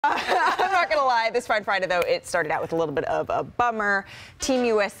I'm not going to lie. This Friday, though, it started out with a little bit of a bummer. Team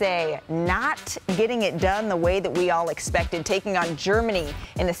USA not getting it done the way that we all expected, taking on Germany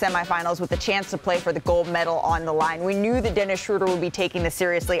in the semifinals with a chance to play for the gold medal on the line. We knew that Dennis Schroeder would be taking this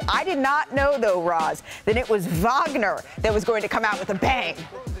seriously. I did not know, though, Roz, that it was Wagner that was going to come out with a bang.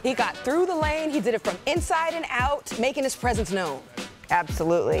 He got through the lane. He did it from inside and out, making his presence known.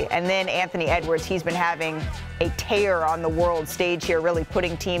 Absolutely. And then Anthony Edwards, he's been having a tear on the world stage here, really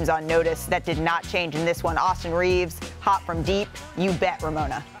putting teams on notice. That did not change in this one. Austin Reeves, hot from deep. You bet,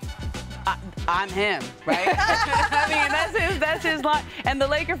 Ramona. I'm him, right? I mean, that's his line. And the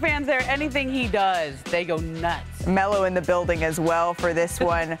Laker fans there, anything he does, they go nuts. Melo in the building as well for this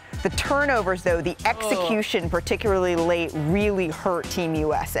one. The turnovers, though, the execution, particularly late, really hurt Team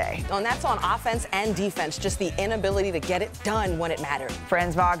USA. And that's on offense and defense, just the inability to get it done when it mattered.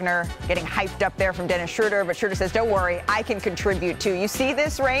 Franz Wagner getting hyped up there from Dennis Schroeder, but Schroeder says, don't worry, I can contribute too. You see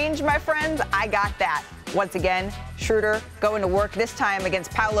this range, my friends? I got that. Once again, Schroeder going to work, this time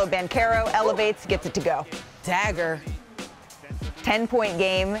against Paolo Banchero, elevates, gets it to go. Dagger. 10-point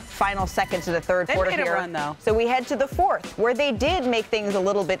game, final seconds of the third quarter They made here. a run, though. So we head to the fourth, where they did make things a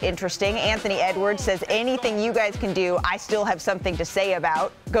little bit interesting. Anthony Edwards says, anything you guys can do, I still have something to say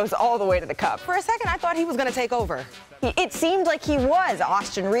about. Goes all the way to the cup. For a second, I thought he was going to take over. It seemed like he was.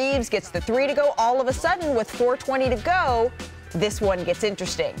 Austin Reeves gets the three to go. All of a sudden, with 4:20 to go, this one gets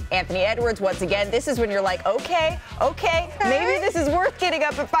interesting. Anthony Edwards, once again, this is when you're like, okay, maybe this is worth getting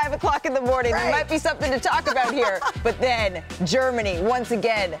up at 5 o'clock in the morning. Right. There might be something to talk about here. But then Germany, once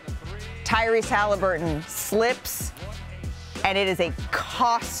again, Tyrese Halliburton slips, and it is a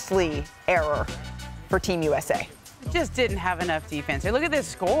costly error for Team USA. Just didn't have enough defense. Hey, look at this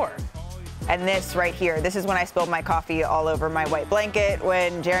score. And this right here, this is when I spilled my coffee all over my white blanket,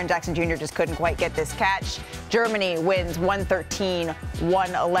 when Jaren Jackson Jr. just couldn't quite get this catch. Germany wins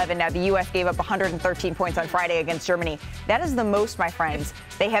 113-111. Now, the U.S. gave up 113 points on Friday against Germany. That is the most, my friends,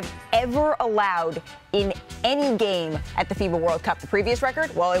 they have ever allowed in any game at the FIBA World Cup. The previous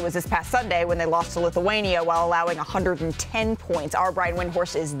record, well, it was this past Sunday when they lost to Lithuania while allowing 110 points. Our Brian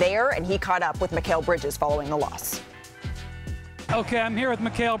Windhorst is there, and he caught up with Mikal Bridges following the loss. Okay, I'm here with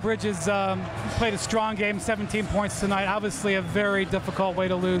Mikal Bridges. Played a strong game, 17 points tonight. Obviously a very difficult way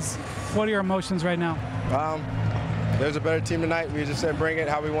to lose. What are your emotions right now? There's a better team tonight. We just didn't bring it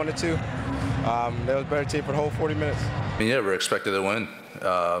how we wanted to. There was a better team for the whole 40 minutes. Yeah, we're expected to win.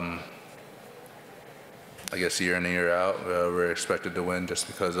 I guess year in and year out, we're expected to win just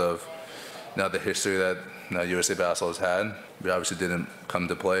because of the history that USA basketball has had. We obviously didn't come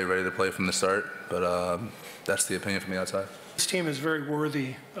to play ready to play from the start, but that's the opinion from the outside. This team is very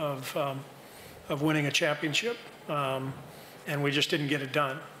worthy of winning a championship, and we just didn't get it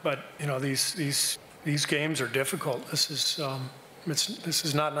done. But these games are difficult. This is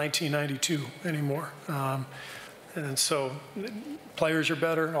not 1992 anymore, and so players are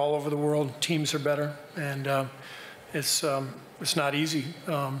better all over the world. Teams are better, and it's not easy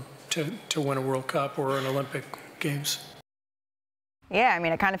to win a World Cup or an Olympic Games. Yeah, I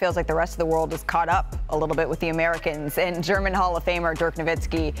mean, it kind of feels like the rest of the world is caught up a little bit with the Americans. And German Hall of Famer Dirk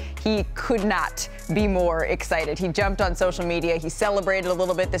Nowitzki, he could not be more excited. He jumped on social media. He celebrated a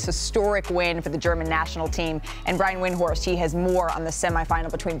little bit this historic win for the German national team. And Brian Windhorst, he has more on the semifinal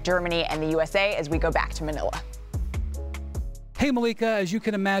between Germany and the USA as we go back to Manila. Hey, Malika, as you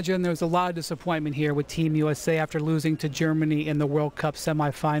can imagine, there's a lot of disappointment here with Team USA after losing to Germany in the World Cup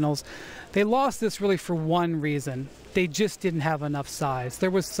semifinals. They lost this really for one reason. They just didn't have enough size. There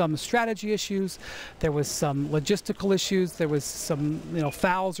was some strategy issues. There was some logistical issues. There was some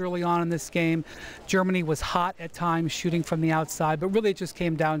fouls early on in this game. Germany was hot at times, shooting from the outside, but really it just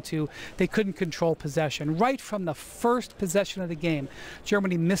came down to they couldn't control possession. Right from the first possession of the game,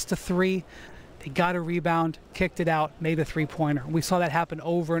 Germany missed a three. They got a rebound, kicked it out, made a three-pointer. We saw that happen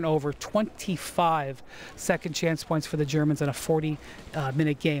over and over. 25 second chance points for the Germans in a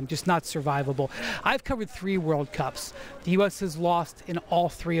 40-minute game. Just not survivable. I've covered 3 World Cups. The U.S. has lost in all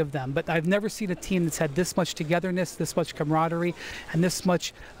 3 of them, but I've never seen a team that's had this much togetherness, this much camaraderie, and this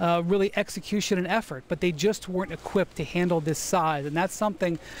much really execution and effort. But they just weren't equipped to handle this size, and that's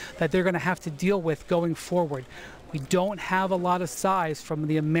something that they're going to have to deal with going forward. We don't have a lot of size from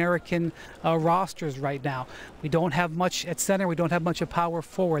the American rosters right now. We don't have much at center. We don't have much of power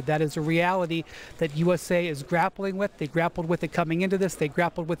forward. That is a reality that USA is grappling with. They grappled with it coming into this. They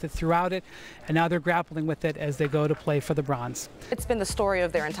grappled with it throughout it. And now they're grappling with it as they go to play for the bronze. It's been the story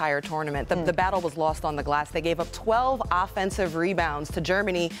of their entire tournament. The battle was lost on the glass. They gave up 12 offensive rebounds to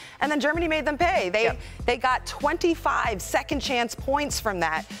Germany, and then Germany made them pay. They got 25 second chance points from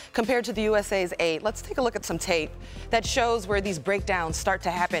that compared to the USA's 8. Let's take a look at some tape. that shows where these breakdowns start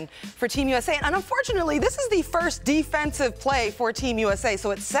to happen for Team USA. And unfortunately, this is the first defensive play for Team USA,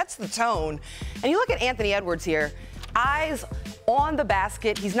 so it sets the tone. And you look at Anthony Edwards here, eyes on the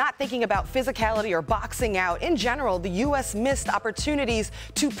basket. He's not thinking about physicality or boxing out. In general, the U.S. missed opportunities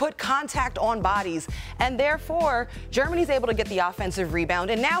to put contact on bodies, and therefore, Germany's able to get the offensive rebound.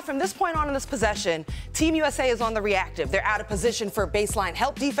 And now, from this point on in this possession, Team USA is on the reactive. They're out of position for baseline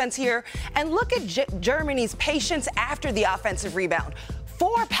help defense here. And look at Germany's patience after the offensive rebound.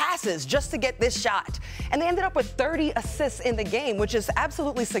 4 passes just to get this shot. And they ended up with 30 assists in the game, which is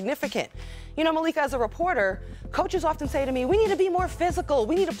absolutely significant. You know, Malika, as a reporter, coaches often say to me, we need to be more physical.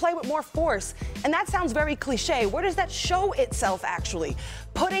 We need to play with more force. And that sounds very cliche. Where does that show itself, actually?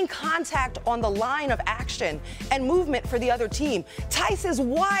 Putting contact on the line of action and movement for the other team. Tice is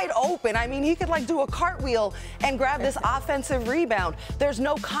wide open. I mean, he could like do a cartwheel and grab this offensive rebound. There's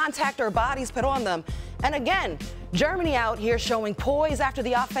no contact or bodies put on them. And again, Germany out here showing poise after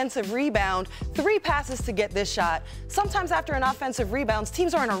the offensive rebound. 3 passes to get this shot. Sometimes after an offensive rebound,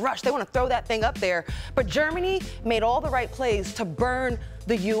 teams are in a rush. They want to throw that thing up there. But Germany made all the right plays to burn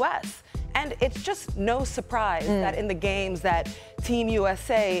the U.S. And it's just no surprise that in the games that Team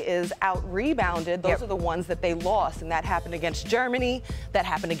USA is out-rebounded, those are the ones that they lost. And that happened against Germany. That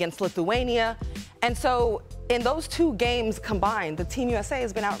happened against Lithuania. And so in those 2 games combined, the Team USA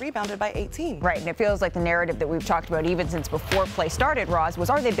has been out-rebounded by 18. Right, and it feels like the narrative that we've talked about even since before play started, Roz, was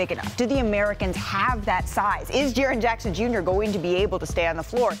are they big enough? Do the Americans have that size? Is Jaren Jackson Jr. going to be able to stay on the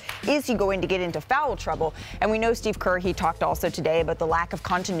floor? Is he going to get into foul trouble? And we know Steve Kerr, he talked also today about the lack of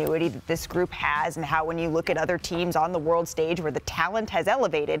continuity that this group has and how when you look at other teams on the world stage where the talent has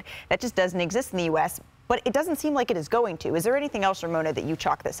elevated, that just doesn't exist in the U.S., but it doesn't seem like it is going to. Is there anything else, Ramona, that you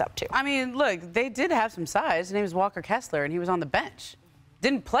chalk this up to? I mean, look, they did have some size. His name is Walker Kessler, and he was on the bench.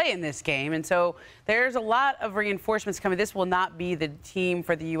 Didn't play in this game, and so there's a lot of reinforcements coming. This will not be the team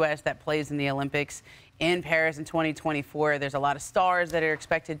for the U.S. that plays in the Olympics in Paris in 2024. There's a lot of stars that are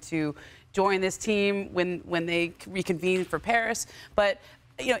expected to join this team when they reconvene for Paris. But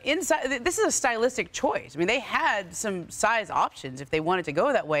you know, inside, this is a stylistic choice. I mean, they had some size options if they wanted to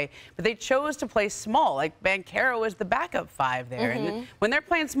go that way, but they chose to play small. Like Banchero is the backup 5 there. And when they're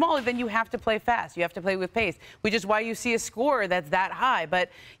playing small, then you have to play fast. You have to play with pace, which is why you see a score that's that high. But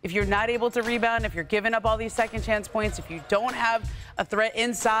if you're not able to rebound, if you're giving up all these second chance points, if you don't have a threat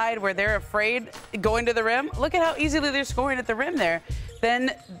inside where they're afraid going to the rim, look at how easily they're scoring at the rim there.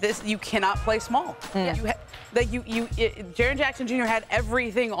 Then you cannot play small. Jaren Jackson Jr. had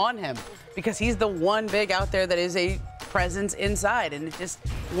everything on him because he's the one big out there that is a presence inside, and it just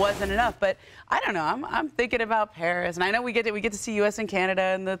wasn't enough. But I don't know. I'm thinking about Paris, and I know we get to see U.S. and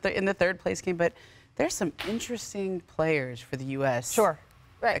Canada in the third place game, but there's some interesting players for the U.S. Sure,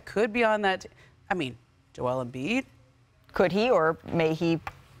 right. That could be on that. I mean, Joel Embiid. Could he, or may he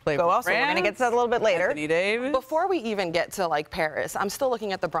go elsewhere? We're going to get to that a little bit later. Anthony Davis. Before we even get to like Paris, I'm still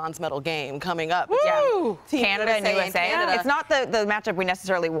looking at the bronze medal game coming up. Yeah. Canada and USA. It's not the matchup we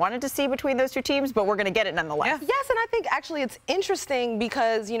necessarily wanted to see between those 2 teams, but we're going to get it nonetheless. Yeah. Yes, and I think actually it's interesting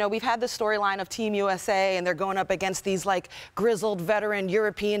because, you know, we've had the storyline of Team USA and they're going up against these like grizzled veteran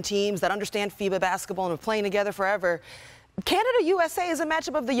European teams that understand FIBA basketball and are playing together forever. Canada-USA is a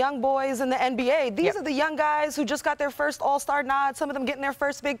matchup of the young boys in the NBA. These are the young guys who just got their first All-Star nod, some of them getting their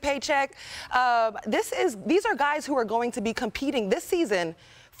first big paycheck. These are guys who are going to be competing this season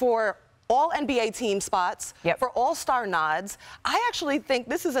for all NBA team spots, for All-Star nods. I actually think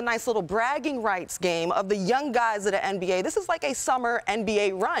this is a nice little bragging rights game of the young guys of the NBA. This is like a summer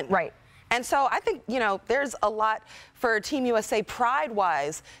NBA run. Right. And so I think, you know, there's a lot for Team USA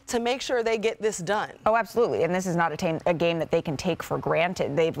pride-wise to make sure they get this done. Oh, absolutely. And this is not a game that they can take for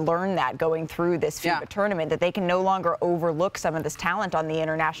granted. They've learned that going through this FIBA tournament, that they can no longer overlook some of this talent on the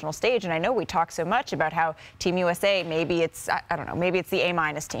international stage. And I know we talk so much about how Team USA, maybe it's, I don't know, maybe it's the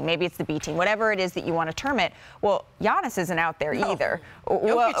A- team, maybe it's the B team, whatever it is that you want to term it. Well, Giannis isn't out there either.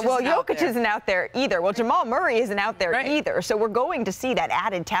 Jokic isn't out there either. Well, Jamal Murray isn't out there either. So we're going to see that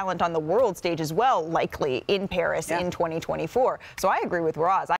added talent on the world stage as well, likely in Paris in 2024. So I agree with Roz.